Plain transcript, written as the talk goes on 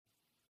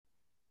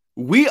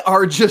We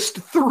are just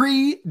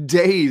 3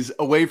 days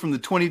away from the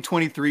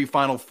 2023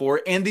 Final Four,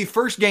 and the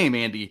first game,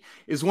 Andy,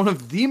 is one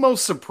of the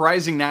most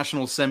surprising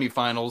national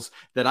semifinals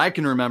that I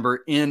can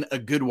remember in a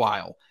good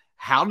while.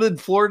 How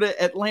did Florida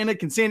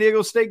Atlantic and San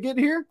Diego State get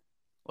here?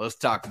 Let's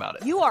talk about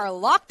it. You are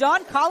Locked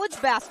On College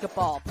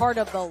Basketball, part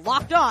of the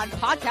Locked On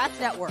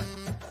Podcast Network.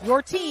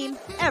 Your team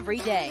every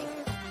day.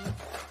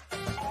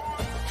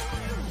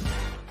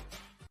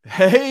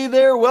 Hey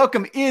there,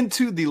 welcome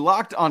into the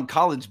Locked On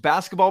College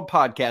Basketball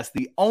Podcast,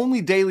 the only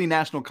daily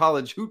national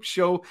college hoop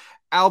show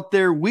out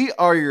there. We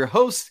are your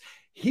hosts.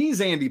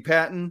 He's Andy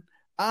Patton.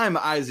 I'm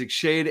Isaac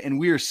Shade, and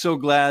we are so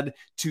glad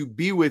to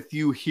be with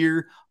you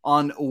here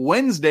on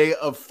Wednesday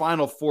of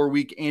Final Four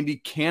week. Andy,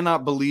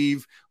 cannot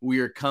believe we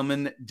are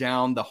coming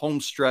down the home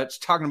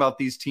stretch, talking about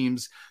these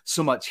teams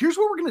so much. Here's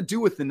what we're going to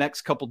do with the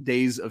next couple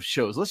days of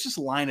shows. Let's just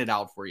line it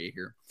out for you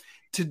here.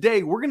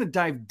 Today, we're going to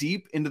dive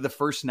deep into the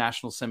first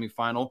national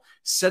semifinal,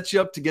 set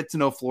you up to get to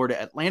know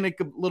Florida Atlantic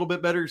a little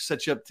bit better,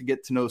 set you up to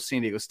get to know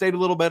San Diego State a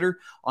little better.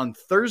 On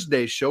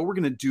Thursday's show, we're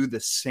going to do the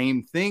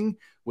same thing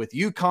with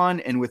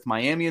UConn and with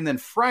Miami. And then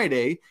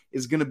Friday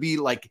is going to be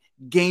like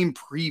game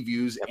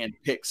previews and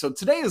picks. So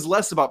today is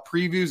less about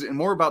previews and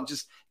more about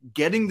just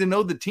getting to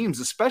know the teams,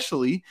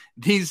 especially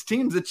these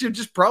teams that you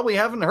just probably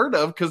haven't heard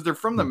of because they're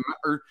from the,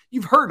 or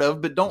you've heard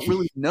of, but don't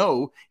really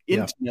know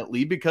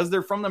intimately because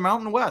they're from the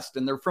Mountain West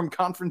and they're from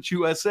Conference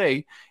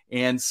USA.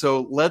 And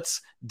so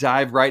let's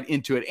dive right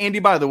into it. Andy,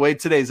 by the way,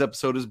 today's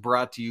episode is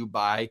brought to you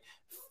by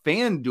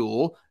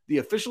FanDuel, the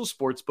official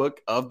sportsbook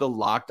of the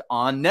Locked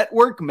On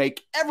Network.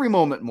 Make every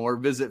moment more.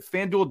 Visit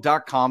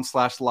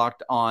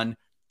FanDuel.com/LockedOn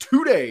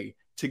today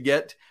to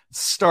get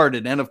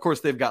started. And of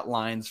course, they've got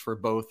lines for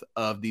both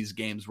of these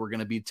games we're going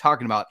to be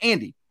talking about.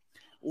 Andy,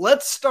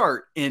 let's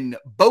start in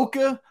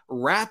Boca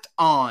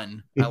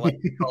Raton. I like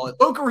to call it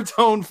Boca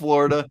Raton,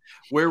 Florida,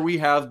 where we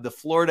have the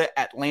Florida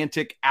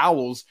Atlantic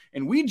Owls.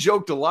 And we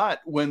joked a lot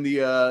when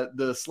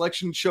the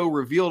selection show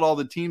revealed all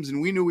the teams,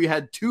 and we knew we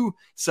had 2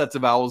 sets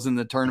of Owls in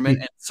the tournament.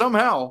 And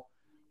somehow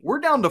we're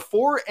down to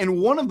 4, and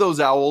one of those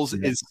Owls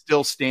is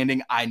still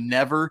standing. I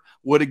never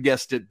would have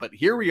guessed it, but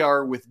here we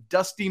are with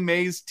Dusty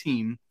May's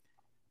team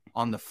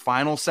on the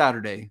final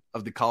Saturday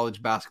of the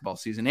college basketball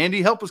season.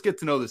 Andy, help us get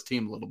to know this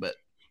team a little bit.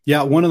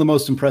 Yeah, one of the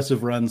most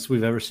impressive runs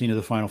we've ever seen of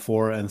the Final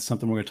Four, and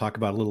something we're going to talk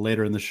about a little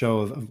later in the show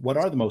of what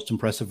are the most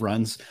impressive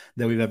runs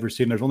that we've ever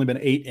seen. There's only been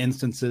 8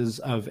 instances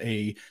of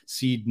a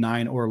seed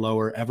 9 or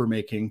lower ever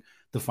making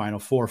the Final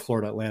Four.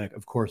 Florida Atlantic,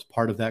 of course,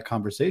 part of that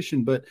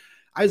conversation. But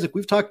Isaac,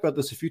 we've talked about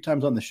this a few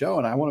times on the show,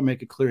 and I want to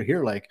make it clear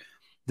here, like,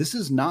 this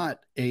is not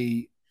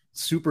a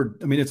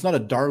it's not a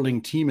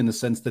darling team in the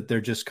sense that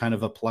they're just kind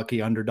of a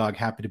plucky underdog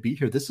happy to be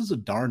here. This is a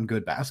darn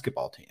good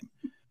basketball team.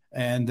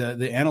 And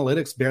the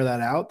analytics bear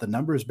that out. The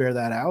numbers bear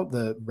that out.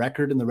 The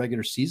record in the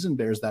regular season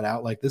bears that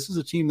out. Like, this is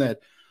a team that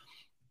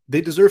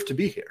they deserve to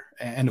be here.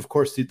 And of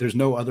course, there's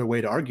no other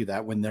way to argue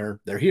that when they're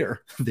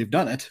here. They've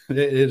done it.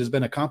 It has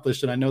been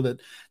accomplished. And I know that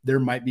there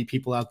might be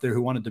people out there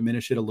who want to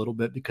diminish it a little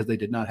bit because they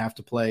did not have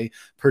to play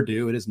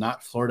Purdue. It is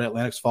not Florida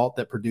Atlantic's fault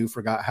that Purdue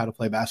forgot how to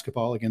play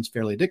basketball against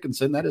Fairleigh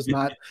Dickinson. That is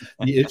not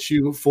the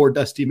issue for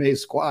Dusty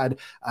May's squad.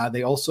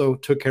 They also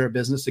took care of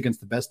business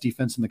against the best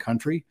defense in the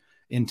country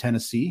in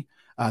Tennessee.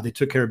 They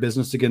took care of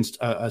business against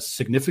a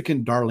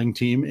significant darling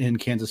team in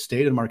Kansas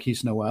State and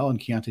Marquise Noel and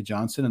Keontae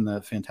Johnson and the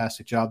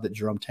fantastic job that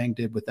Jerome Tang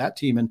did with that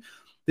team. And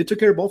they took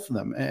care of both of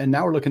them. And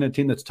now we're looking at a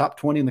team that's top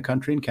 20 in the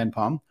country in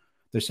KenPom.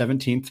 They're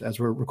 17th as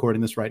we're recording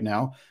this right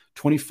now,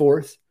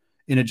 24th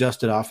in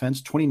adjusted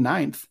offense,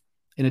 29th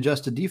in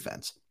adjusted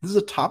defense. This is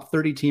a top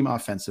 30 team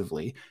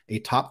offensively, a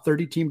top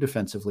 30 team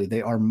defensively.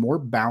 They are more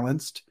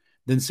balanced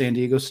than San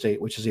Diego State,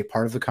 which is a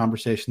part of the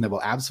conversation that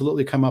will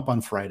absolutely come up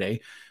on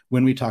Friday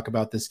when we talk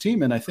about this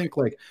team. And I think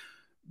like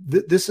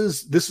this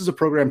is a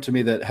program to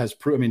me that has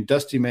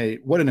Dusty May,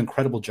 what an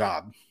incredible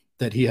job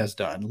that he has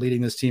done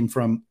leading this team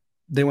from,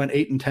 they went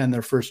 8-10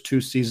 their first 2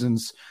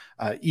 seasons,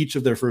 each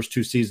of their first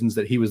 2 seasons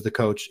that he was the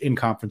coach in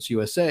Conference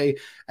USA.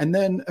 And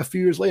then a few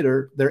years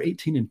later, they're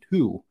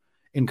 18-2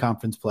 in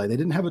conference play. They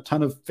didn't have a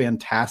ton of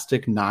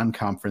fantastic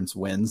non-conference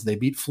wins. They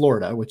beat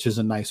Florida, which is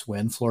a nice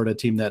win. Florida,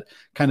 team that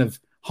kind of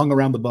hung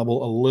around the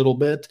bubble a little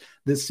bit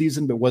this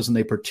season, but wasn't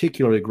a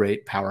particularly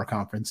great power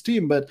conference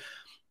team. But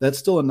that's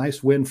still a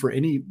nice win for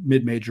any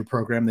mid-major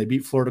program. They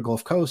beat Florida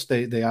Gulf Coast.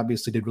 They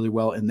obviously did really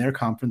well in their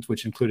conference,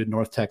 which included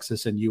North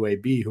Texas and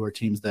UAB, who are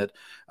teams that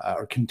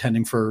are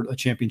contending for a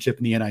championship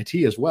in the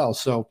NIT as well.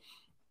 So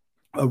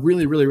a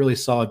really, really, really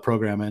solid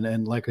program.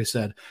 And like I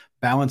said,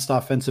 balanced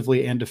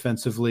offensively and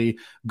defensively,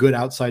 good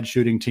outside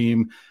shooting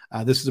team.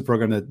 This is a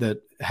program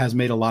that has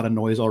made a lot of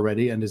noise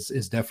already and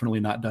is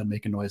definitely not done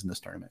making noise in this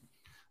tournament.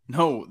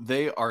 No,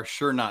 they are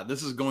sure not.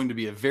 This is going to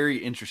be a very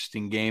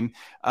interesting game.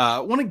 I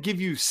want to give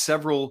you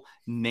several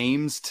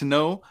names to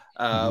know,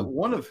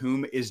 one of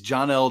whom is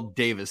John L.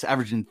 Davis,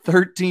 averaging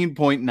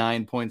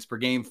 13.9 points per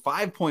game,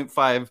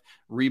 5.5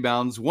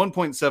 rebounds,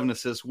 1.7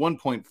 assists,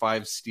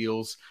 1.5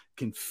 steals.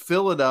 Can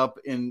fill it up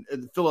and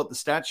fill out the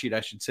stat sheet, I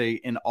should say,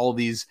 in all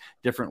these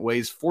different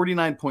ways.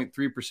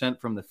 49.3%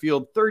 from the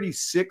field,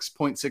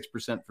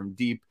 36.6% from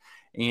deep.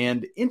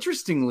 And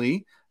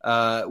interestingly,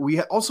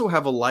 we also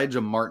have Elijah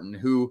Martin,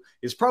 who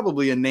is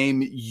probably a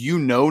name you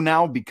know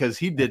now because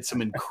he did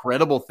some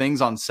incredible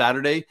things on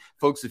Saturday.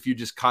 Folks, if you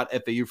just caught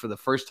FAU for the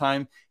first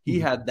time, he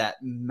had that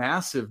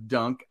massive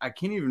dunk. I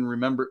can't even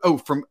remember. Oh,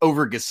 from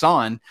over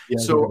Gasson. Yeah,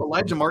 so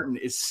Elijah Martin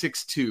is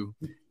 6'2".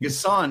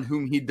 Gasson,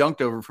 whom he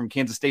dunked over from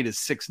Kansas State, is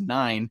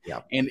 6'9".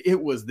 Yeah. And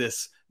it was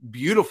this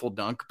beautiful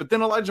dunk. But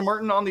then Elijah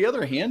Martin, on the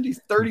other hand,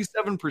 he's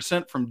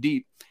 37% from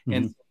deep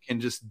and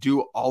can just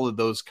do all of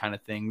those kind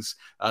of things.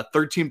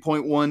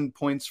 13.1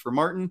 points for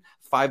Martin,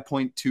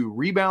 5.2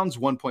 rebounds,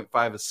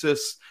 1.5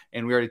 assists.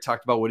 And we already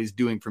talked about what he's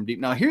doing from deep.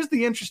 Now, here's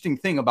the interesting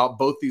thing about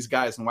both these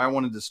guys and why I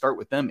wanted to start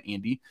with them,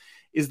 Andy,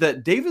 is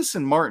that Davis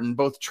and Martin,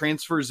 both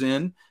transfers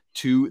in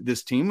to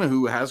this team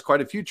who has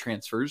quite a few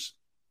transfers.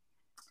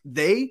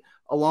 They,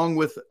 along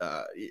with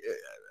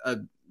a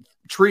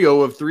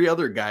trio of three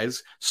other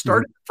guys,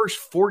 started the first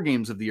 4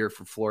 games of the year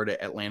for Florida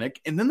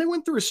Atlantic, and then they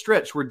went through a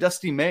stretch where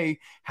Dusty May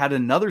had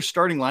another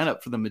starting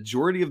lineup for the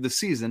majority of the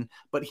season,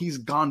 but he's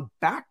gone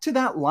back to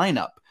that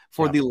lineup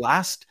for the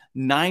last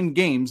 9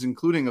 games,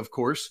 including, of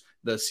course,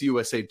 the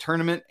CUSA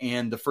tournament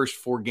and the first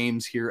 4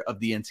 games here of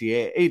the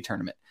NCAA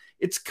tournament.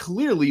 It's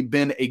clearly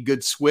been a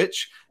good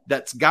switch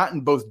that's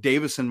gotten both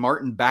Davis and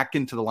Martin back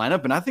into the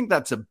lineup, and I think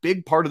that's a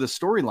big part of the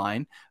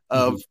storyline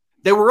of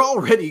they were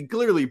already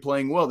clearly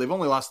playing well. They've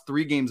only lost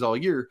 3 games all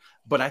year,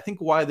 but I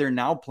think why they're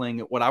now playing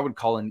at what I would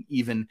call an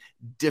even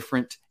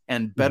different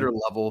and better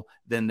level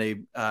than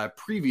they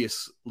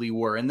previously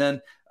were. And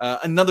then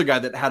another guy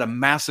that had a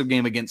massive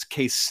game against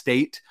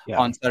K-State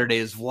on Saturday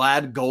is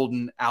Vlad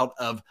Golden out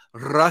of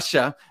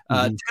Russia.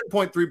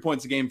 10.3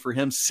 points a game for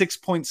him,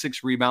 6.6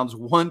 rebounds,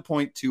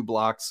 1.2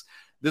 blocks.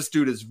 This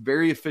dude is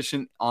very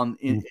efficient on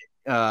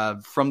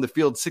from the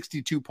field,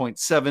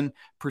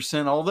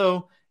 62.7%,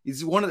 although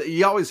he's one of the,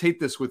 you always hate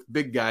this with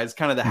big guys,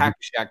 kind of the hack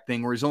shack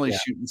thing where he's only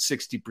shooting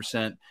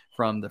 60%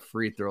 from the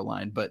free throw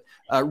line. But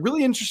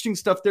really interesting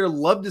stuff there.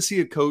 Love to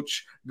see a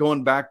coach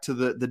going back to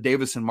the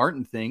Davis and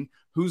Martin thing,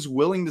 who's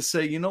willing to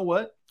say, you know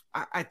what,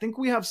 I think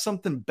we have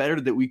something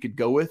better that we could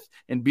go with,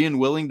 and being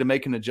willing to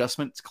make an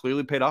adjustment. It's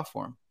clearly paid off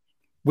for him.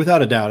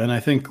 Without a doubt. And I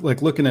think,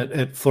 like, looking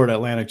at Florida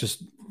Atlantic,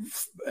 just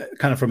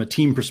kind of from a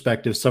team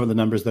perspective, some of the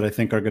numbers that I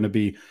think are going to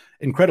be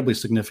incredibly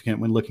significant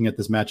when looking at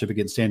this matchup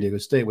against San Diego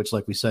State, which,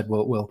 like we said,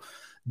 we'll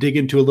dig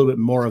into a little bit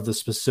more of the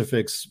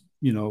specifics,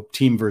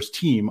 team versus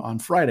team on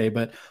Friday.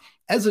 But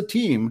as a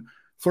team,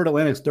 Florida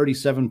Atlantic's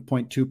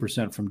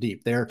 37.2% from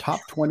deep. They're top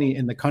 20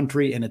 in the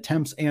country in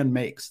attempts and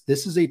makes.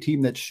 This is a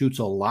team that shoots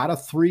a lot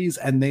of threes,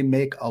 and they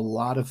make a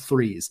lot of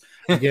threes.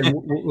 Again,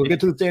 we'll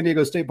get to the San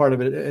Diego State part of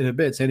it in a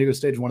bit. San Diego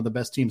State is one of the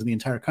best teams in the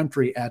entire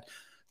country at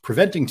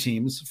preventing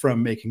teams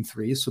from making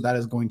threes. So that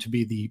is going to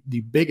be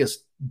the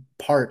biggest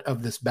part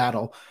of this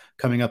battle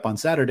coming up on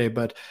Saturday.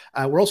 But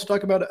we're also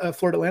talking about a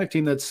Florida Atlantic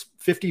team that's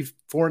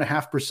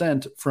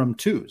 54.5% from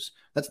twos.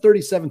 That's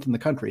 37th in the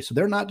country. So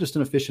they're not just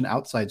an efficient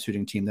outside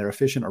shooting team. They're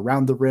efficient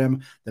around the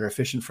rim. They're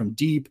efficient from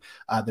deep.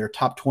 They're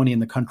top 20 in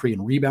the country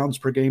in rebounds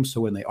per game.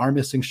 So when they are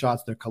missing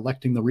shots, they're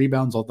collecting the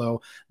rebounds,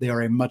 although they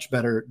are a much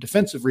better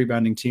defensive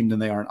rebounding team than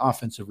they are an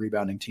offensive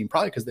rebounding team,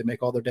 probably because they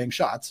make all their dang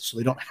shots. So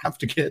they don't have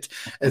to get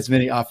as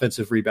many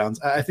offensive rebounds.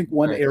 I think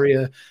one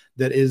area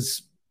that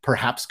is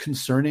perhaps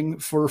concerning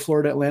for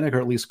Florida Atlantic, or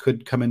at least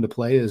could come into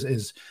play,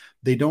 is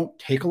they don't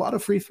take a lot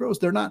of free throws.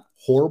 They're not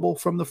horrible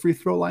from the free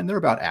throw line. They're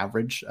about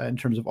average in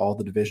terms of all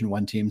the Division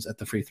I teams at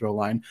the free throw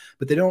line,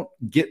 but they don't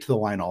get to the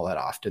line all that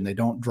often. They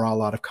don't draw a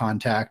lot of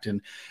contact,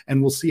 and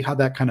we'll see how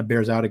that kind of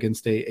bears out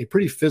against a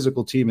pretty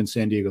physical team in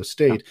San Diego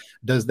State.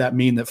 Does that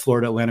mean that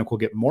Florida Atlantic will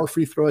get more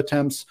free throw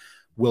attempts?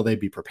 Will they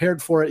be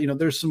prepared for it?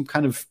 There's some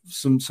kind of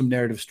some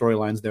narrative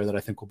storylines there that I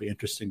think will be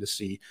interesting to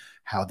see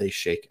how they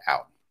shake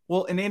out.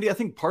 Well, and Andy, I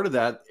think part of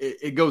that,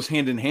 it goes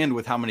hand in hand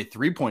with how many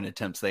 3-point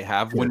attempts they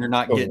have. When you're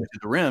not getting to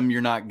the rim,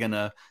 you're not going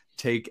to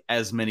take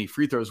as many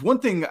free throws. One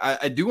thing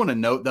I do want to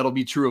note that'll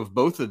be true of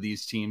both of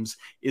these teams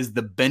is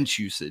the bench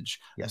usage.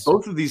 Yes.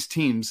 Both of these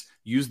teams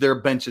use their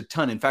bench a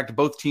ton. In fact,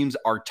 both teams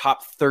are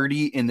top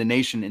 30 in the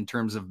nation in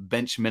terms of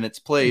bench minutes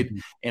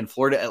played. And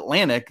Florida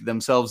Atlantic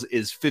themselves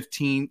is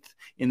 15th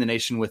in the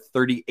nation with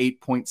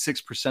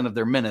 38.6% of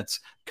their minutes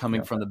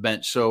coming from the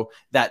bench. So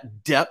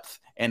that depth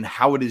and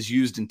how it is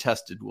used and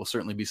tested will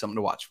certainly be something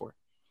to watch for.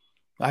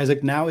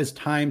 Isaac, now is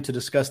time to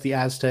discuss the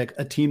Aztec,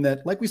 a team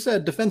that, like we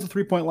said, defends the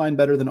three-point line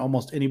better than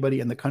almost anybody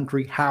in the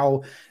country.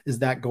 How is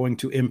that going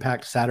to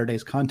impact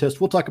Saturday's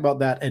contest? We'll talk about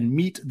that and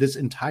meet this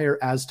entire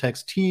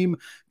Aztecs team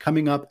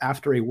coming up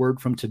after a word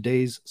from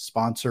today's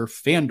sponsor,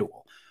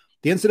 FanDuel.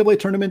 The NCAA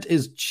tournament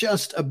is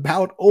just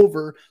about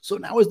over, so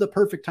now is the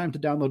perfect time to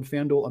download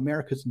FanDuel,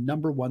 America's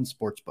 #1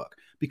 sportsbook,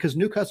 because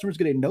new customers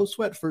get a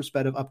no-sweat first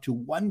bet of up to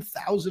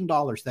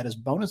 $1,000. That is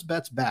bonus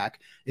bets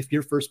back if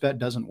your first bet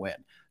doesn't win.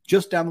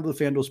 Just download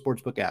the FanDuel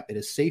Sportsbook app. It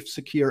is safe,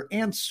 secure,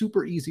 and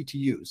super easy to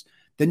use.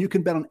 Then you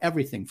can bet on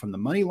everything from the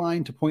money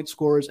line to point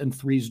scorers and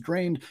threes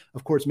drained.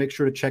 Of course, make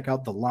sure to check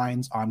out the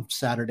lines on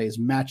Saturday's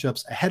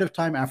matchups ahead of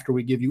time after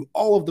we give you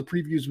all of the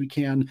previews we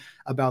can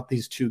about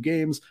these two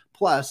games.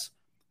 Plus,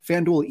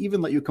 FanDuel will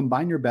even let you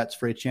combine your bets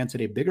for a chance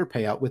at a bigger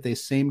payout with a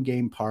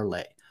same-game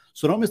parlay.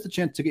 So don't miss the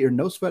chance to get your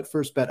no-sweat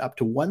first bet up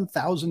to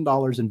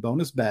 $1,000 in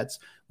bonus bets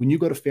when you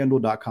go to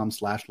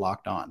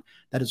FanDuel.com/lockedon.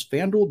 That is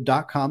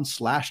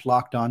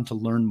FanDuel.com/lockedon to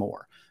learn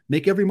more.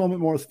 Make every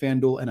moment more with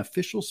FanDuel, an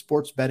official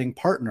sports betting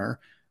partner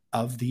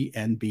of the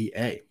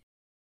NBA.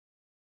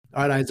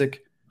 All right,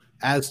 Isaac.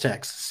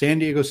 Aztecs, San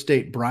Diego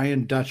State,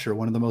 Brian Dutcher,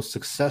 one of the most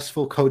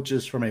successful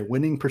coaches from a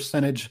winning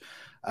percentage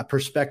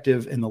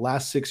perspective in the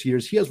last 6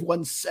 years. He has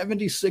won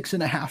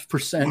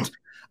 76.5%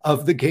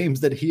 of the games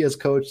that he has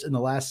coached in the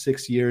last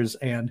 6 years.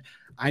 And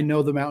I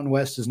know the Mountain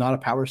West is not a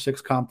Power 6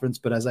 conference,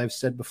 but as I've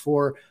said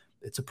before,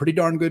 it's a pretty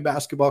darn good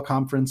basketball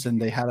conference,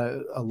 and they had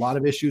a lot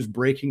of issues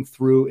breaking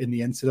through in the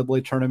NCAA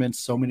tournament.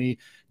 So many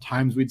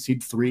times we'd see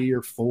 3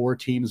 or 4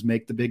 teams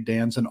make the big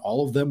dance, and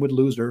all of them would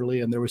lose early.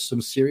 And there was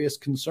some serious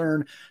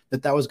concern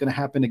that that was going to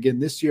happen again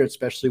this year,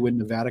 especially when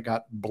Nevada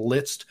got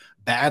blitzed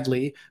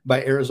badly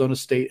by Arizona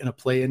State in a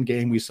play-in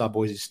game. We saw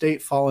Boise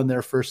State fall in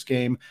their first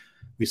game.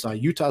 We saw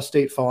Utah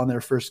State fall in their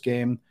first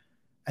game.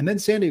 And then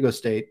San Diego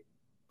State,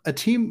 a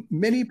team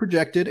many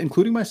projected,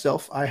 including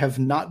myself, I have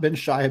not been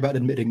shy about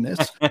admitting this,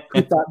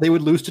 who thought they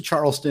would lose to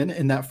Charleston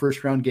in that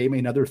first round game,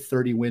 another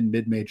 30-win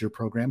mid-major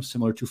program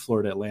similar to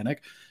Florida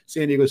Atlantic.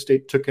 San Diego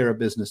State took care of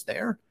business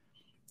there.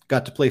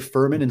 Got to play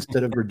Furman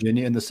instead of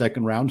Virginia in the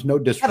second round. No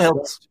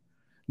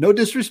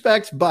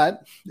disrespect,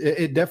 but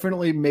it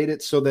definitely made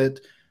it so that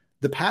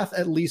the path,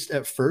 at least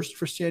at first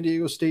for San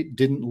Diego State,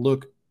 didn't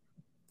look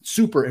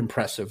super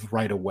impressive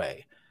right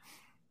away.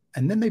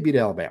 And then they beat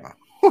Alabama.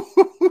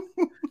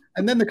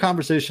 And then the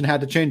conversation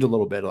had to change a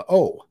little bit.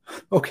 Oh,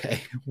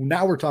 okay.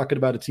 Now we're talking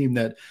about a team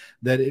that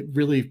it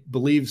really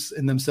believes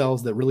in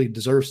themselves, that really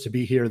deserves to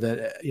be here.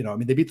 That,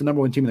 they beat the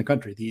 #1 team in the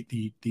country,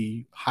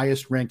 the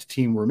highest ranked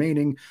team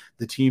remaining,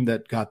 the team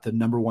that got the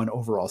 #1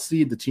 overall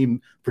seed, the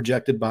team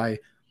projected by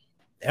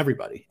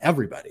everybody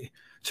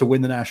to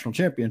win the national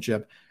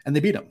championship, and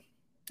they beat them.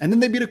 And then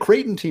they beat a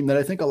Creighton team that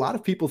I think a lot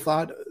of people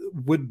thought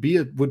would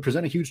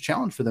present a huge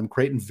challenge for them.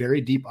 Creighton,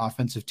 very deep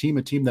offensive team,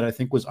 a team that I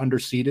think was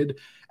underseeded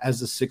as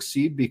the 6th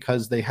seed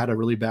because they had a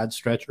really bad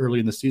stretch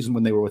early in the season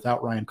when they were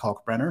without Ryan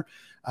Kalkbrenner.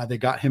 They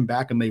got him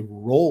back and they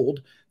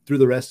rolled through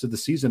the rest of the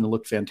season and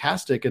looked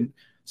fantastic. And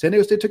San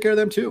Diego State took care of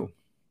them too.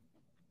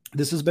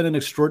 This has been an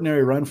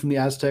extraordinary run from the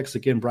Aztecs.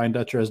 Again, Brian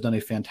Dutcher has done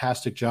a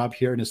fantastic job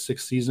here in his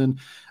 6th season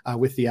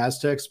with the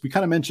Aztecs. We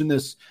kind of mentioned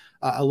this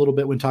a little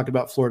bit when talking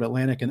about Florida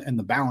Atlantic and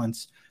the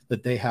balance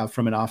that they have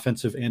from an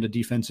offensive and a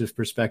defensive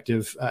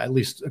perspective, at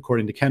least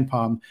according to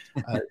KenPom.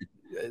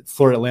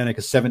 Florida Atlantic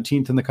is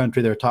 17th in the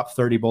country. They're top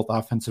 30 both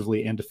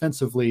offensively and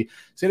defensively.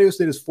 San Diego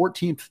State is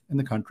 14th in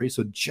the country,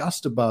 so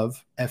just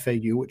above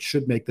FAU, which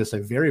should make this a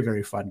very,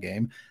 very fun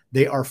game.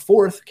 They are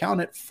 4th,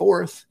 count it,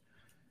 4th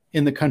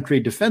in the country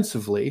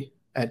defensively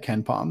at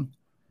KenPom,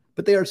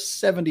 but they are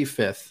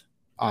 75th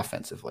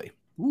offensively.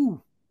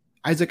 Ooh.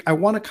 Isaac, I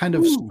want to kind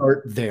of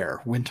start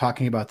there when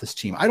talking about this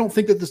team. I don't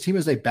think that this team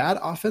is a bad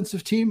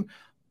offensive team,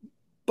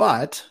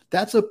 but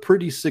that's a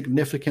pretty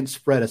significant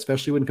spread,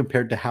 especially when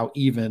compared to how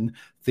even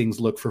things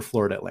look for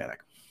Florida Atlantic.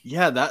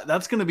 Yeah,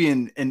 that's going to be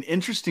an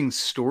interesting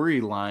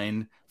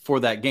storyline for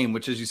that game,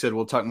 which, as you said,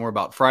 we'll talk more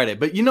about Friday.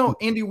 But,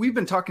 Andy, we've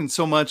been talking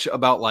so much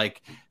about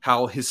like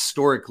how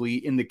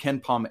historically in the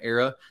KenPom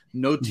era,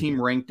 no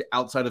team ranked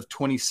outside of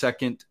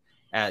 22nd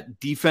at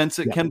defense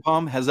at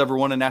KenPom has ever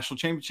won a national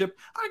championship.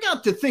 I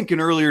got to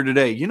thinking earlier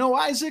today,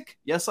 Isaac?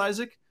 Yes,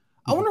 Isaac?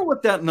 I wonder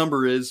what that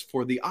number is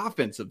for the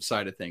offensive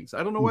side of things.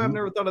 I don't know why I've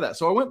never thought of that.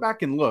 So I went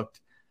back and looked,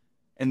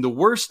 and the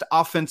worst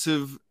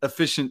offensive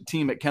efficient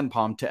team at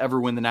KenPom to ever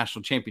win the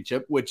national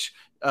championship, which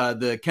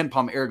the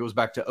KenPom era goes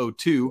back to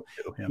 2002,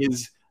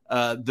 is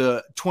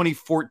the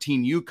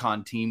 2014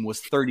 UConn team was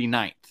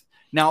 39th.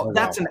 Now,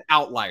 that's an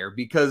outlier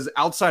because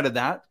outside of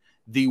that,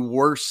 the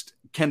worst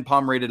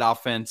KenPom rated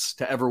offense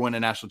to ever win a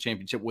national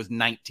championship was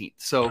 19th.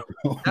 So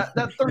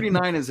that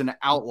 39 is an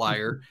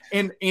outlier.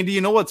 And Andy, you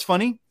know what's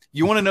funny?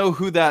 You want to know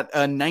who that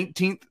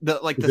 19th,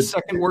 the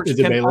second worst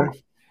KenPom?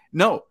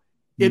 No,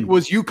 it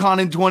was UConn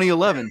in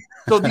 2011.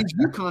 So these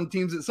UConn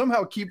teams that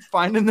somehow keep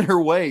finding their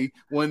way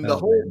when the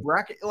whole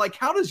bracket, like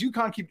how does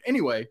UConn keep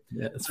anyway?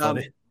 Yeah, it's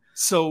funny.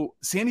 So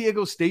San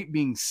Diego State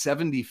being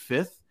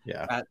 75th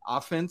at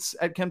offense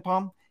at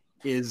KenPom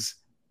is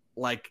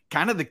like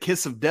kind of the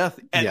kiss of death,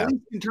 at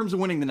least in terms of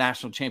winning the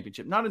national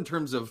championship, not in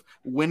terms of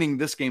winning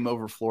this game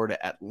over Florida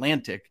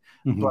Atlantic,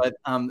 but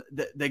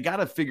they got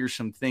to figure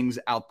some things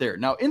out there.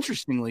 Now,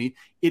 interestingly,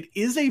 it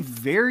is a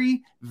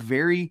very,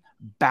 very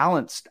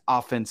balanced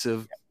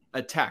offensive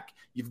attack.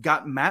 You've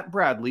got Matt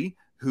Bradley,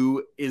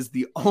 who is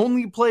the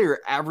only player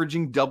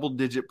averaging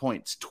double-digit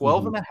points,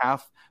 12 and a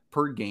half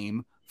per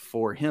game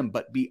for him.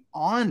 But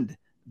beyond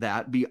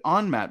that,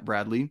 beyond Matt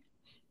Bradley,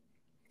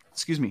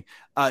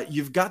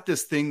 you've got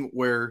this thing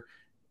where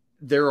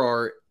there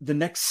are the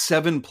next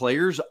 7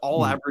 players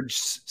all average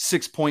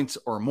 6 points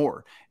or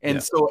more.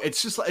 And so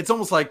it's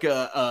almost like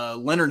a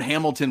Leonard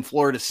Hamilton,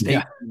 Florida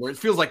State, where it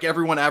feels like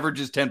everyone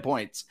averages 10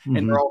 points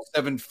and they're all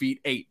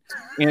 7'8".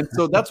 And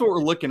so that's what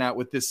we're looking at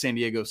with this San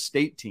Diego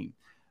State team.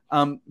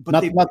 But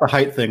not the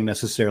height thing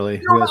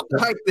necessarily. Not the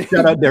height thing.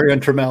 Shout out Darian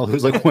Trammell,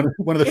 who's like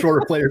one of the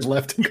shorter players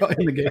left in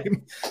the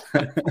game.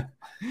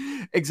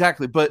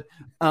 Exactly. But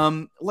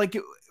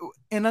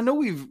and I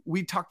know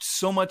we talked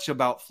so much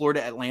about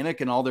Florida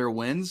Atlantic and all their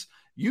wins.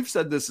 You've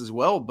said this as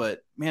well,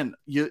 but man,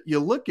 you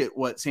look at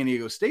what San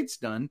Diego State's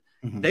done.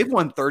 They've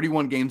won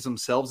 31 games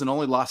themselves and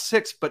only lost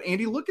 6. But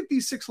Andy, look at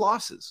these 6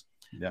 losses.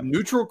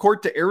 Neutral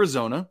court to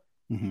Arizona.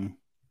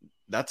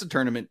 That's a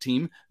tournament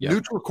team.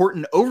 Neutral court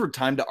in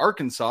overtime to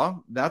Arkansas.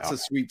 That's a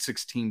Sweet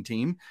 16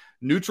 team.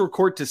 Neutral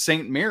court to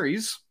St.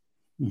 Mary's.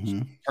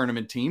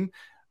 Tournament team.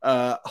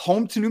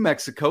 Home to New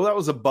Mexico. That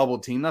was a bubble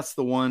team. That's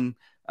the one.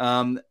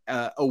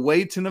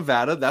 Away to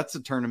Nevada. That's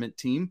a tournament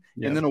team.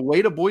 And then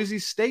away to Boise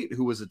State,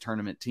 who was a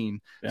tournament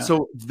team.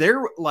 So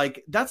they're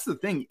like, that's the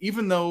thing.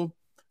 Even though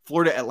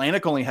Florida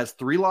Atlantic only has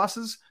 3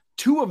 losses,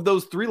 2 of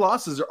those 3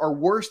 losses are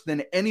worse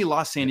than any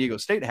loss San Diego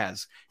State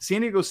has.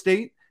 San Diego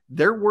State,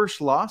 their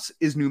worst loss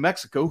is New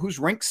Mexico, who's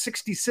ranked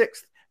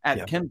 66th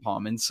at Ken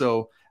Palm. And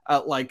so,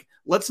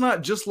 let's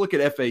not just look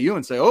at FAU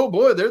and say, oh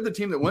boy, they're the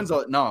team that wins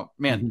all. No,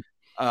 man,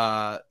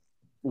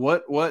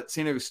 what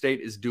San Diego State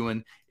is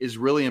doing is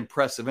really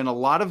impressive. And a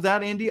lot of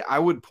that, Andy, I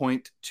would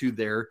point to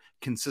their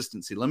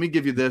consistency. Let me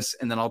give you this,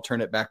 and then I'll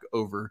turn it back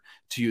over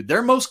to you.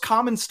 Their most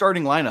common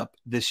starting lineup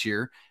this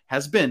year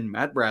has been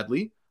Matt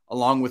Bradley,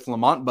 along with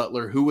Lamont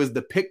Butler, who was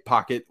the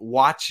pickpocket.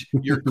 Watch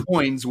your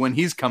coins when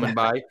he's coming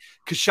by.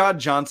 Kashad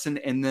Johnson,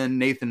 and then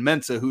Nathan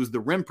Mensah, who's the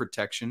rim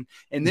protection.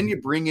 And then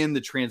you bring in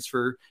the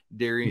transfer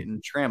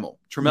Darian Trammell.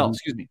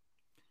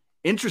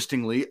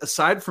 Interestingly,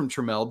 aside from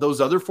Trammell,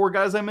 those other 4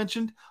 guys I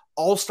mentioned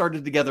all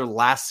started together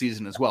last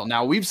season as well.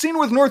 Now, we've seen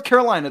with North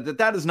Carolina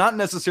that is not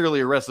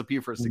necessarily a recipe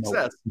for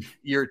success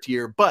year to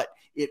year, but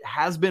it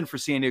has been for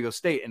San Diego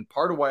State, and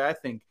part of why I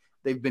think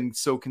they've been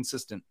so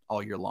consistent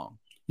all year long.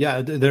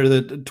 Yeah, they're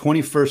the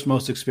 21st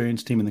most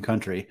experienced team in the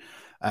country.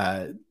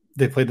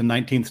 They played the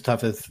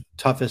 19th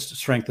toughest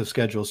strength of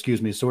schedule, So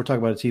we're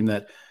talking about a team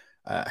that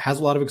has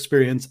a lot of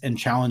experience and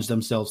challenged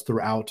themselves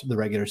throughout the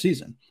regular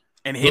season.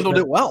 And handled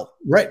it well.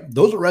 Right.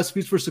 Those are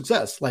recipes for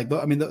success.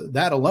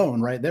 That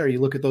alone right there, you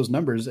look at those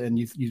numbers and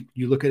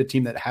you look at a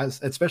team that has,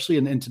 especially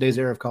in today's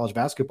era of college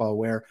basketball,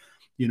 where,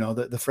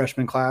 the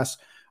freshman class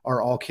are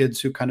all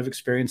kids who kind of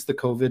experienced the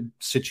COVID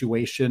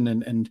situation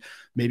and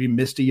maybe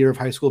missed a year of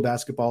high school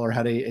basketball or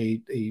had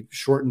a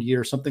shortened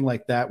year, something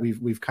like that.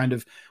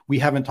 We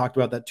haven't talked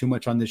about that too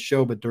much on this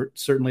show, but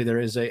certainly there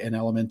is an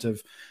element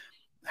of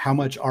how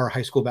much our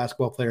high school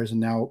basketball players and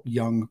now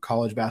young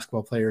college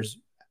basketball players,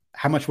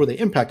 how much were they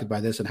impacted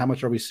by this and how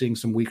much are we seeing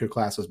some weaker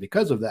classes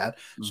because of that?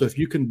 So if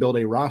you can build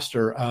a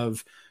roster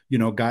of,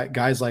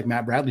 guys like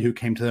Matt Bradley, who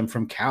came to them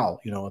from Cal,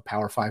 a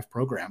Power 5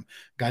 program,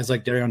 guys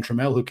like Darian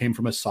Trammell, who came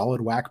from a solid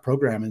WAC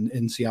program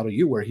in Seattle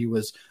U, where he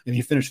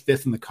finished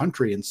 5th in the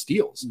country in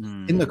steals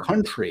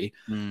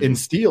in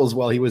steals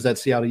while he was at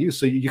Seattle U.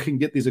 So you can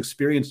get these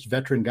experienced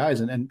veteran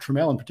guys, and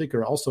Trammell in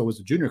particular also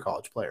was a junior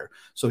college player.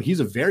 So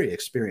he's a very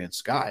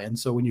experienced guy. And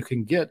so when you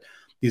can get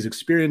these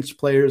experienced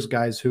players,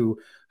 guys who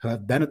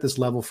have been at this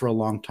level for a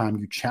long time,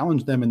 you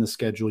challenge them in the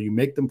schedule, you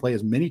make them play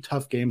as many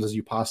tough games as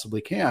you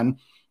possibly can.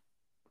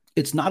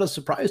 It's not a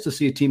surprise to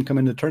see a team come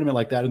into a tournament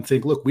like that and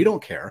think, look, we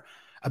don't care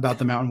about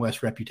the Mountain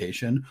West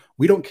reputation.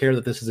 We don't care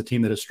that this is a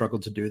team that has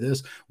struggled to do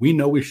this. We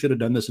know we should have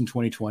done this in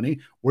 2020.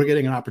 We're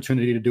getting an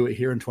opportunity to do it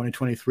here in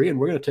 2023, and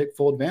we're going to take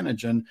full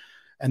advantage. And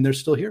they're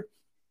still here.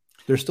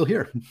 They're still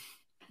here.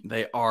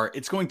 They are.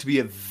 It's going to be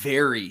a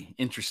very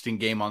interesting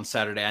game on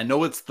Saturday. I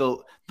know it's the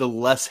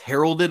less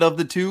heralded of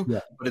the two,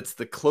 but it's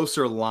the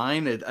closer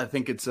line. I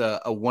think it's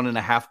a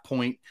 1.5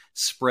 point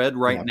spread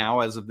right now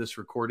as of this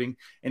recording.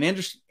 And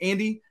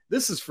Andy,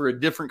 this is for a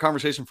different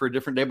conversation for a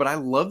different day, but I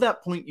love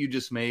that point you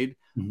just made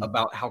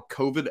about how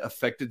COVID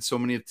affected so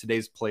many of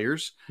today's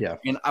players. Yeah.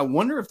 And I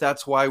wonder if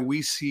that's why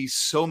we see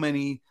so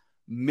many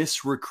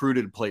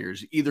misrecruited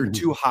players, either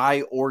too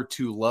high or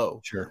too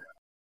low. Sure.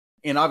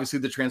 And obviously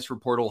the transfer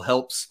portal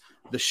helps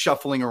the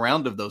shuffling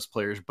around of those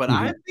players. But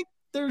I think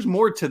there's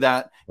more to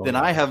that than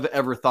I have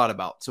ever thought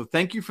about. So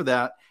thank you for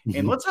that.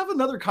 And let's have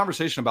another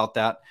conversation about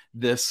that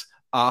this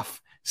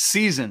off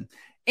season.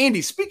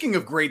 Andy, speaking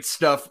of great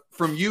stuff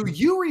from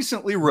you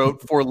recently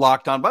wrote for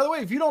Locked On. By the way,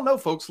 if you don't know,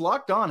 folks,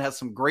 Locked On has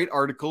some great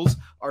articles.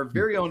 Our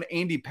very own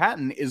Andy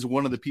Patton is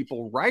one of the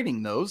people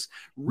writing those.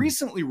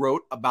 Recently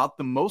wrote about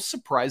the most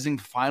surprising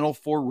Final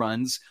Four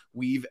runs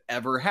we've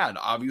ever had,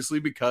 obviously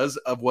because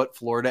of what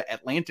Florida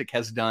Atlantic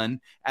has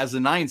done as a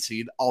 9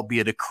 seed,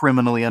 albeit a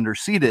criminally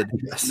underseeded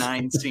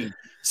 9 seed.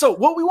 So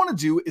what we want to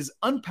do is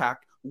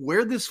unpack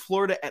where this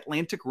Florida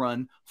Atlantic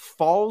run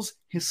falls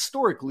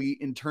historically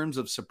in terms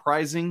of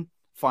surprising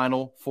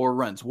Final Four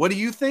runs. What do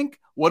you think?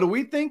 What do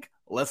we think?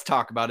 Let's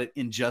talk about it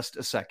in just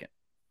a second.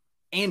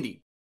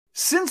 Andy,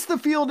 since the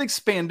field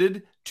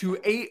expanded to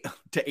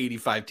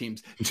 85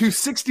 teams, to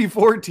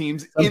 64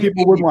 teams, some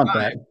people would want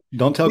that.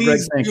 Don't tell Greg.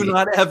 Do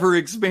not ever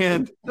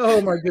expand.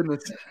 Oh my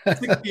goodness,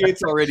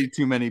 68's already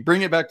too many.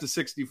 Bring it back to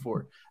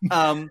 64.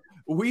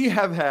 We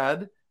have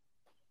had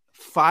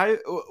 5.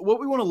 What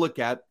we want to look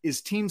at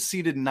is teams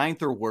seeded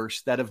 9th or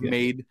worse that have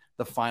made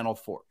the Final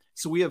Four.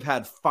 So we have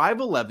had 5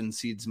 11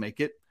 seeds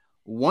make it,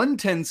 1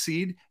 10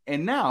 seed,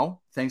 and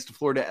now, thanks to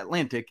Florida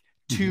Atlantic,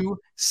 2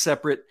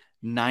 separate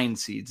 9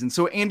 seeds. And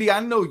so, Andy,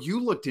 I know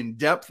you looked in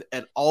depth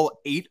at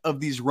all 8 of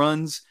these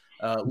runs,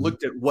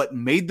 looked at what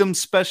made them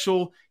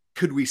special.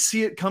 Could we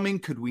see it coming?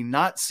 Could we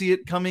not see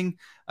it coming?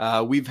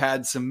 We've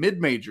had some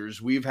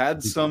mid-majors. We've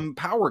had some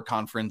power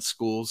conference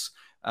schools.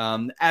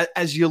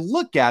 As you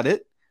look at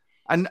it,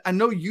 I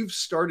know you've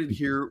started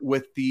here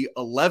with the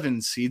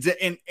 11 seeds.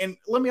 And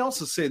let me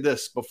also say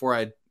this before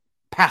I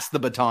pass the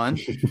baton.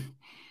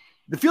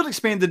 The field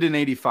expanded in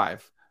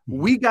 85.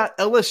 We got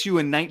LSU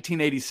in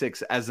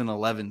 1986 as an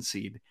 11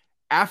 seed.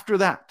 After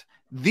that,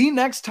 the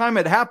next time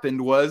it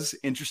happened was,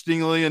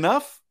 interestingly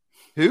enough,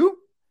 who?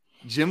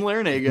 Jim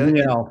Larinaga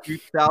in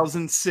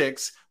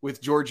 2006 with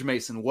George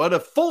Mason. What a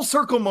full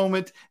circle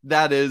moment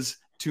that is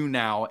to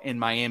now in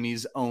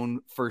Miami's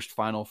own first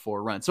Final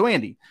Four run. So,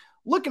 Andy,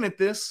 looking at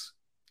this,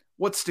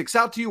 what sticks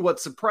out to you? What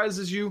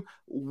surprises you?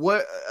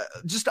 What?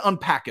 Just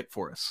unpack it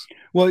for us.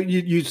 Well,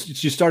 you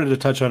started to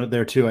touch on it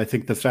there too. I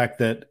think the fact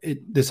that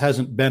this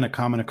hasn't been a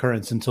common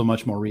occurrence until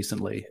much more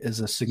recently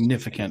is a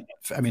significant.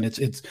 I mean,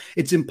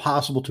 it's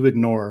impossible to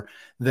ignore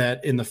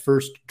that in the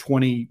first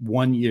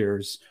 21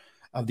 years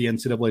of the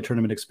NCAA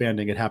tournament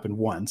expanding, it happened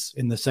once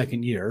in the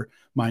second year,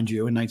 mind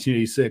you, in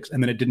 1986,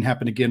 and then it didn't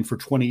happen again for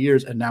 20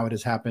 years, and now it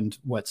has happened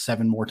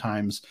 7 more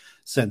times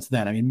since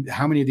then. I mean,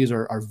 how many of these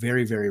are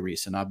very, very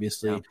recent?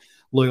 Obviously,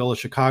 Loyola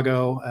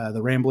Chicago,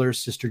 the Ramblers,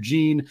 Sister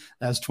Jean,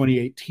 that's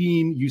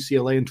 2018.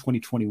 UCLA in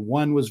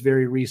 2021 was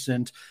very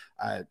recent.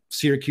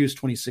 Syracuse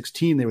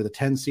 2016, they were the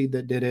 10 seed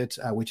that did it.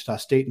 Wichita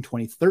State in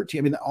 2013.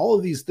 I mean, all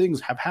of these things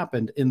have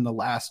happened in the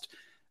last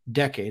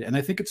decade. And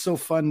I think it's so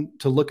fun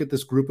to look at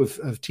this group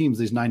of teams,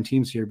 these 9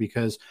 teams here,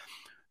 because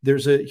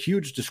there's a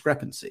huge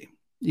discrepancy.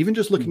 Even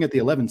just looking at the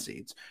 11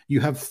 seeds,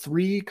 you have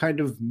 3 kind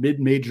of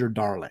mid-major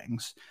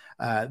darlings,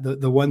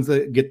 the ones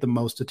that get the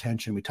most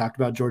attention. We talked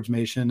about George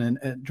Mason,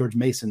 and Jim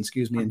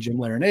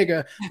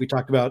Larinaga. We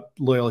talked about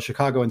Loyola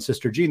Chicago and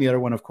Sister Jean. The other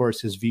one, of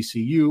course, is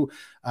VCU,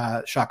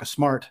 Shaka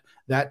Smart,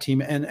 that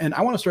team. And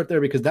I want to start there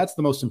because that's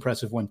the most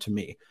impressive one to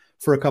me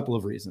for a couple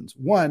of reasons.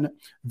 One,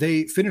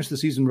 they finished the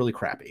season really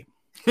crappy.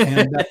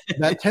 And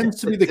that tends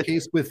to be the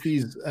case with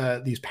these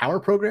power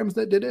programs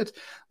that did it.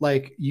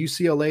 Like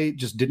UCLA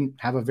just didn't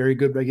have a very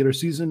good regular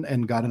season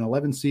and got an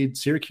 11 seed.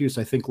 Syracuse,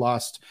 I think,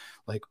 lost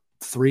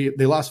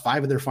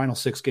 5 of their final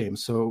 6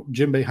 games. So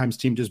Jim Boeheim's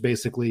team just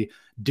basically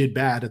did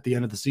bad at the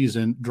end of the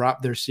season,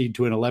 dropped their seed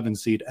to an 11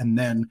 seed, and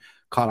then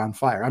caught on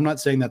fire. I'm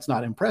not saying that's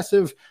not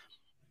impressive,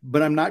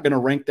 but I'm not going to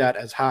rank that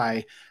as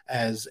high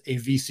as a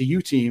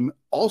VCU team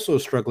also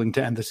struggling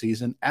to end the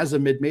season as a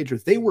mid-major.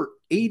 They were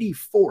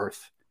 84th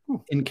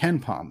in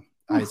KenPom,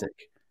 Isaac.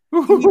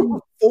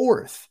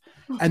 84th.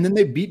 And then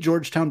they beat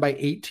Georgetown by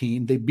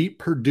 18. They beat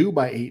Purdue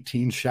by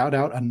 18. Shout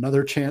out,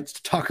 another chance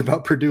to talk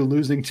about Purdue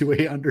losing to a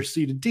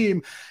underseeded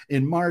team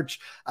in March.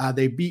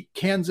 They beat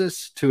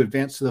Kansas to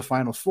advance to the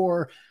Final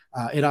Four.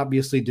 It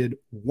obviously did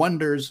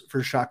wonders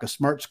for Shaka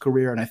Smart's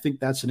career. And I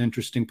think that's an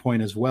interesting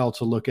point as well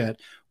to look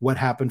at what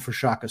happened for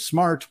Shaka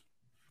Smart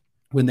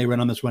when they ran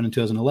on this run in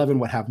 2011,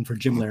 what happened for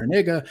Jim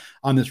Larinaga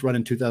on this run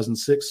in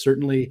 2006.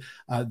 Certainly,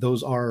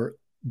 those are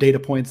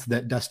data points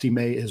that Dusty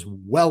May is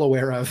well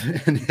aware of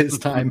in his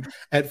time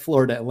at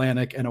Florida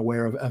Atlantic and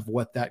aware of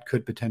what that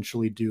could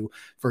potentially do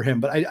for him.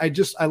 But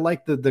I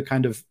like the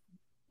kind of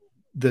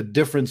the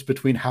difference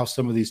between how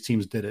some of these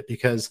teams did it,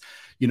 because,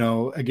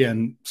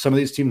 again, some of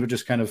these teams were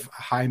just kind of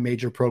high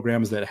major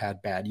programs that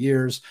had bad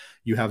years.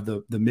 You have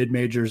the mid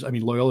majors. I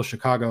mean, Loyola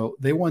Chicago,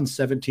 they won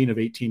 17 of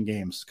 18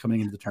 games coming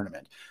into the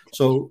tournament.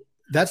 So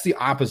that's the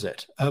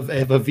opposite of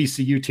a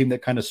VCU team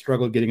that kind of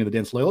struggled getting into the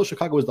dance. Loyola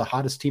Chicago was the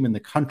hottest team in the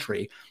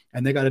country,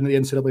 and they got into the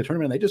NCAA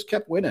tournament, and they just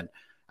kept winning.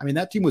 I mean,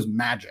 that team was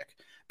magic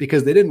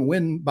because they didn't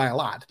win by a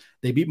lot.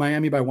 They beat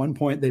Miami by 1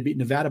 point. They beat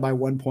Nevada by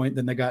 1 point.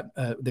 Then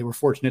they were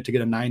fortunate to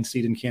get a 9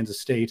 seed in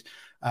Kansas State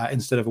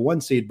instead of a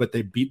 1 seed, but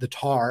they beat the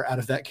tar out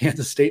of that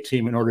Kansas State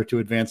team in order to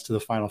advance to the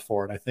Final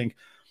Four. And I think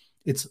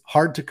it's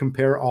hard to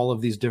compare all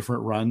of these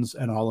different runs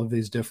and all of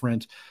these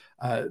different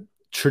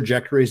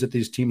trajectories that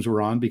these teams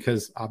were on,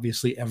 because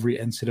obviously every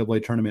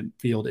NCAA tournament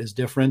field is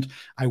different.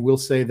 I will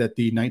say that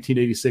the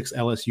 1986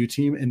 LSU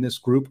team in this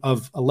group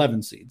of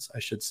 11 seeds, I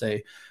should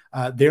say,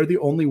 they're the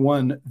only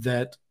one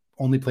that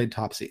only played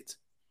top seeds.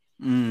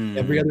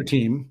 Every other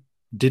team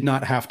did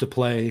not have to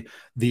play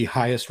the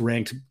highest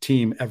ranked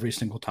team every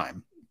single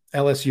time.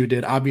 LSU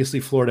did. Obviously,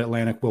 Florida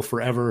Atlantic will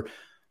forever,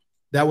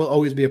 that will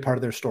always be a part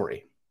of their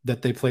story.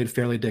 that they played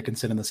Fairleigh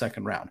Dickinson in the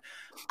second round.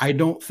 I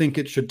don't think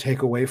it should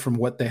take away from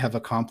what they have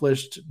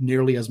accomplished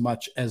nearly as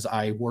much as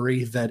I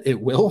worry that it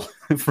will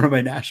from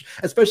a national,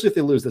 especially if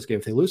they lose this game.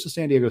 If they lose to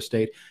San Diego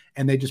State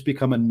and they just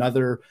become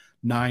another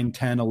 9,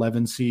 10,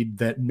 11 seed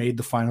that made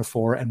the Final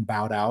Four and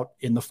bowed out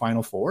in the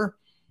Final Four,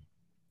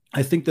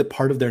 I think that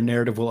part of their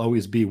narrative will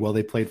always be, well,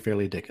 they played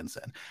Fairleigh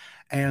Dickinson.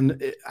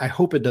 And I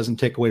hope it doesn't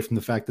take away from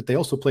the fact that they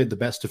also played the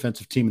best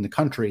defensive team in the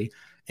country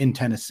in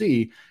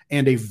Tennessee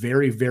and a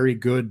very, very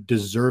good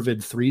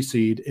deserved 3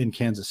 seed in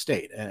Kansas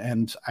State.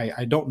 And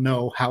I don't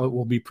know how it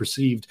will be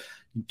perceived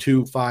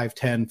 2, 5,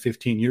 10,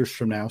 15 years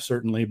from now,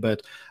 certainly.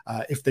 But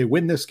if they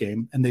win this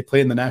game and they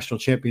play in the national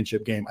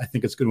championship game, I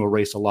think it's going to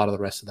erase a lot of the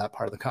rest of that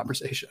part of the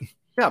conversation.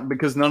 Yeah,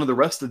 because none of the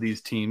rest of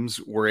these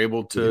teams were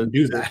able to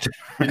do that.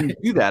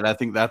 do that. I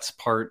think that's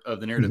part of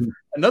the narrative. Mm-hmm.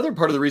 Another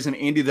part of the reason,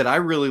 Andy, that I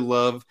really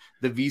love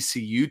the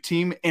VCU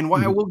team and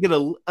why I will get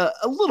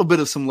a little bit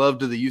of some love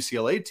to the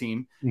UCLA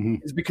team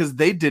is because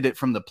they did it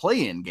from the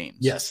play-in games.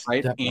 Yes,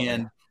 right. Definitely.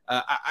 And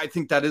I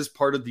think that is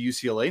part of the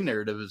UCLA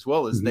narrative as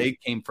well, as they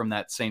came from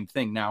that same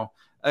thing. Now,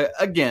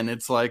 again,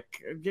 it's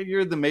like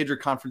you're the major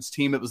conference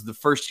team. It was the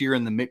first year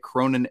in the Mick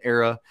Cronin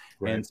era,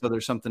 right. And so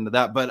there's something to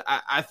that. But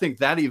I think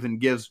that even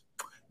gives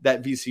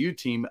that VCU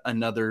team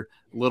another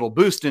little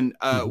boost. And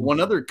one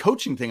other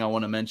coaching thing I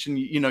want to mention,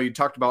 you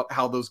talked about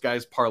how those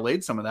guys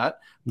parlayed some of that.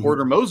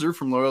 Porter Moser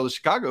from Loyola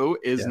Chicago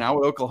is now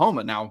at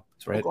Oklahoma. Now,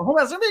 right.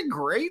 Oklahoma hasn't been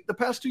great the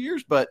past 2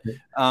 years, but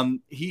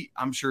I'm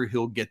sure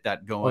he'll get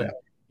that going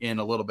in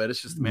a little bit.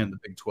 It's just, man, the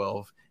Big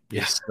 12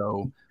 is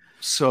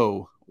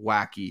so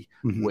wacky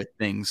with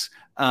things.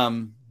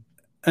 And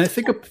I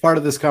think a part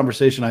of this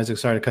conversation, Isaac,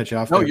 sorry to cut you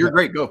off. No, you're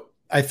great. Go.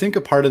 I think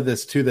a part of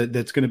this too,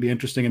 that's going to be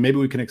interesting, and maybe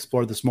we can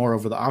explore this more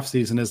over the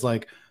offseason, is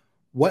like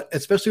what,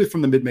 especially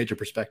from the mid-major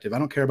perspective. I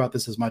don't care about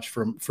this as much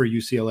for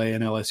UCLA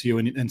and LSU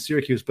and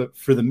Syracuse, but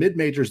for the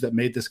mid-majors that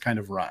made this kind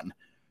of run,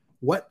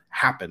 what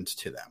happened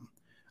to them?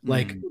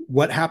 Like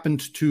what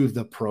happened to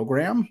the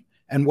program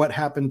and what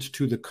happened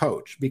to the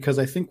coach? Because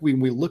I think when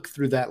we look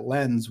through that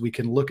lens, we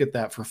can look at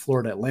that for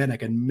Florida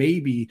Atlantic. And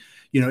maybe,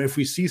 if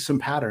we see some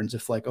patterns,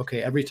 if like,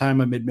 okay, every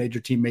time a mid-major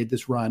team made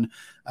this run,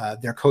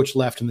 their coach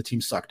left and the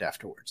team sucked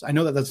afterwards. I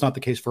know that that's not the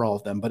case for all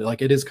of them, but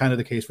like it is kind of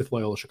the case with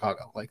Loyola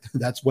Chicago. Like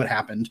that's what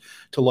happened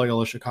to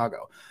Loyola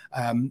Chicago.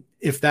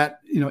 If that,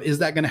 is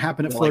that going to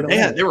happen at Florida?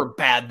 Yeah, they were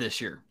bad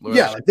this year.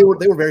 Like they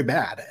were very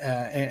bad.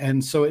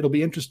 And so it'll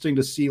be interesting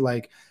to see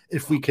like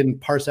if we can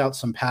parse out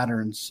some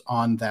patterns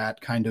on that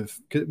kind of,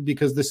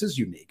 because this is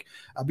unique.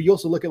 But you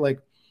also look at like,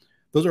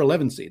 those are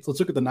 11 seeds. Let's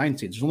look at the 9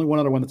 seeds. There's only one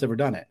other one that's ever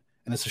done it,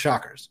 and it's the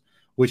Shockers.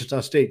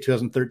 Wichita State,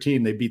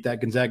 2013, they beat that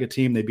Gonzaga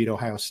team. They beat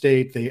Ohio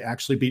State. They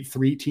actually beat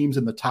 3 teams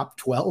in the top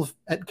 12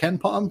 at Ken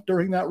Pom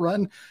during that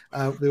run.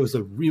 It was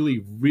a really,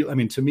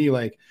 to me,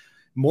 like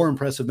more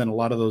impressive than a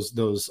lot of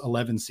those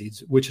 11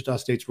 seeds. Wichita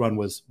State's run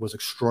was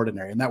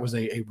extraordinary. And that was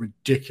a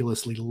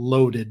ridiculously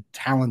loaded,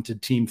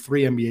 talented team.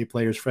 3 NBA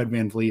players, Fred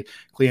VanVleet,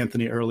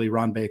 Cleanthony Early,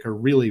 Ron Baker,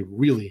 really,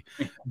 really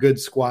good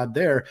squad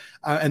there.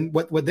 And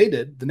what they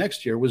did the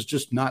next year was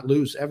just not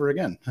lose ever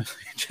again.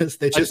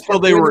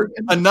 They were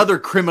another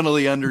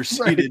criminally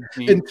underseeded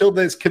team. Until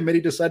this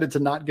committee decided to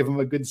not give them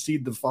a good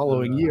seed the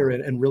following year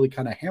and really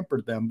kind of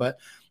hampered them. But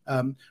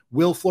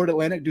will Florida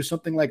Atlantic do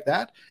something like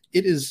that?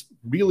 It is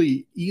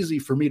really easy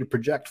for me to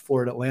project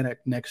Florida Atlantic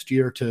next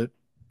year to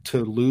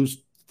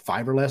lose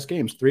 5 or less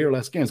games, 3 or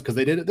less games, because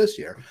they did it this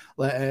year.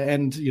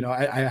 And,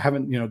 I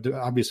haven't,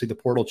 obviously the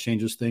portal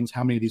changes things.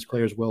 How many of these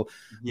players will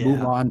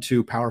move on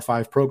to Power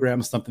 5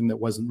 programs, something that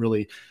wasn't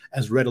really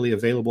as readily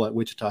available at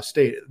Wichita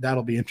State?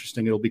 That'll be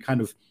interesting. It'll be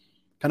kind of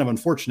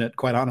unfortunate,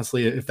 quite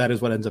honestly, if that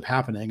is what ends up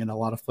happening. And a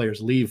lot of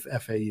players leave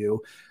FAU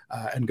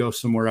and go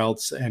somewhere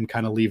else and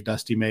kind of leave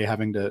Dusty May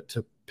having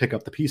to pick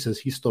up the pieces.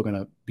 He's still going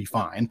to be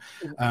fine.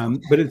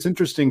 But it's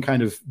interesting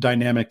kind of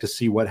dynamic to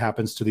see what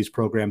happens to these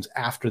programs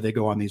after they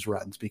go on these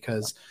runs,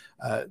 because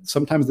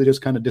sometimes they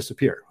just kind of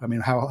disappear. I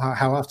mean, how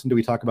often do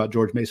we talk about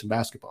George Mason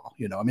basketball?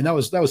 That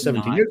was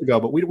 17 years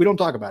ago, but we don't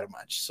talk about it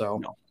much. So,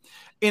 no.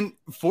 And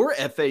for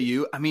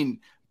FAU,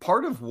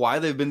 part of why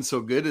they've been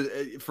so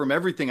good, from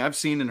everything I've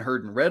seen and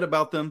heard and read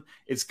about them,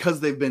 it's because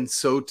they've been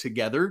so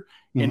together.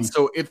 And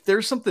so if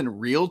there's something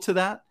real to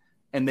that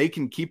and they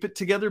can keep it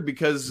together,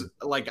 because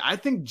like, I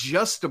think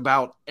just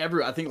about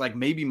I think like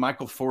maybe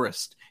Michael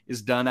Forrest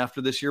is done after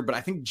this year, but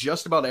I think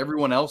just about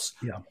everyone else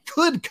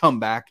could come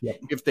back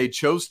if they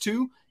chose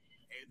to,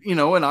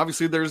 and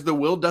obviously there's the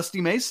will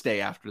Dusty May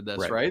stay after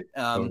this, right?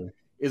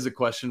 Is a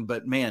question,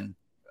 but man,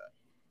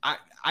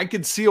 I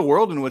could see a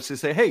world in which they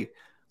say, hey,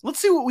 let's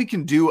see what we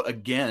can do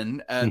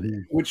again,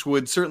 which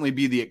would certainly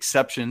be the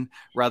exception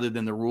rather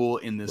than the rule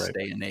in this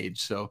day and age.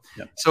 So,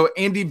 so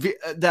Andy,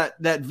 that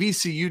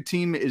VCU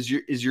team is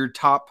your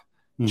top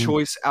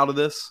choice out of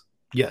this?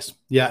 Yes.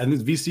 Yeah. And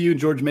this VCU,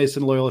 George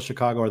Mason, Loyola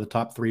Chicago are the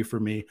top 3 for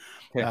me.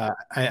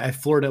 Okay.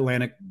 Florida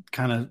Atlantic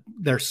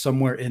they're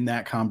somewhere in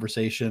that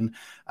conversation,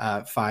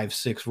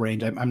 5-6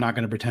 range. I'm not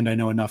going to pretend I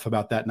know enough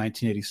about that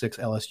 1986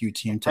 LSU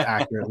team to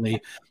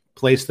accurately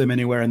place them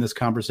anywhere in this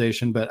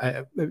conversation.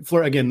 But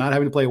again, not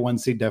having to play a 1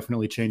 seed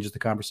definitely changes the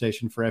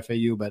conversation for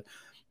FAU, but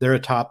they're a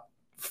top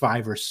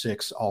 5 or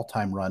 6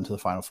 all-time run to the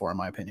Final Four, in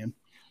my opinion.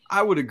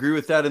 I would agree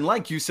with that. And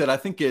like you said, I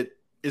think it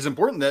is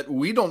important that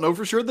we don't know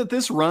for sure that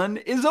this run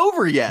is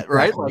over yet,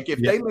 right?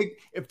 Exactly. Like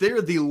if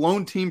they're the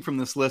lone team from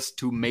this list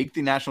to make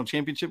the national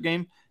championship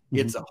game,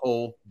 it's a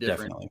whole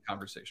different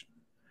conversation.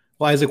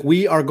 Well, Isaac,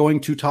 we are going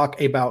to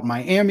talk about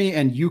Miami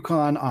and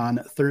UConn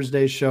on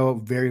Thursday's show.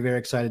 Very, very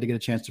excited to get a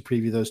chance to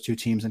preview those two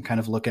teams and kind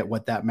of look at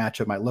what that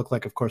matchup might look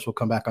like. Of course, we'll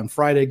come back on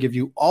Friday, give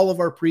you all of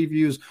our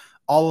previews,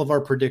 all of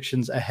our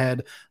predictions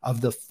ahead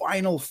of the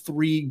final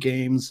 3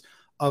 games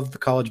of the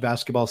college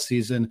basketball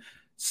season.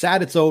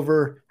 Sad it's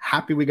over.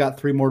 Happy we got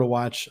 3 more to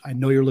watch. I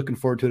know you're looking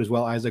forward to it as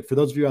well, Isaac. For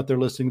those of you out there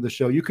listening to the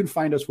show, you can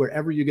find us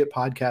wherever you get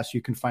podcasts.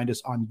 You can find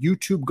us on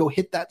YouTube. Go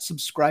hit that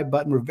subscribe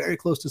button. We're very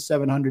close to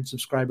 700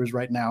 subscribers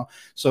right now.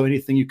 So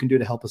anything you can do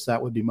to help us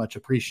out would be much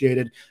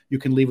appreciated. You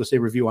can leave us a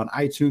review on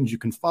iTunes. You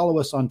can follow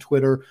us on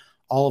Twitter.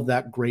 All of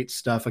that great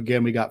stuff.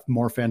 Again, we got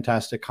more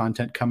fantastic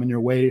content coming your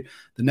way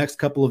the next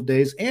couple of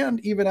days. And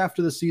even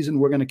after the season,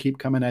 we're going to keep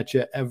coming at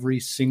you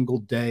every single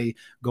day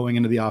going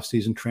into the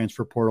offseason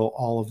transfer portal,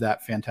 all of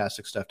that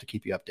fantastic stuff to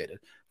keep you updated.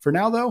 For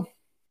now, though,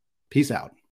 peace out.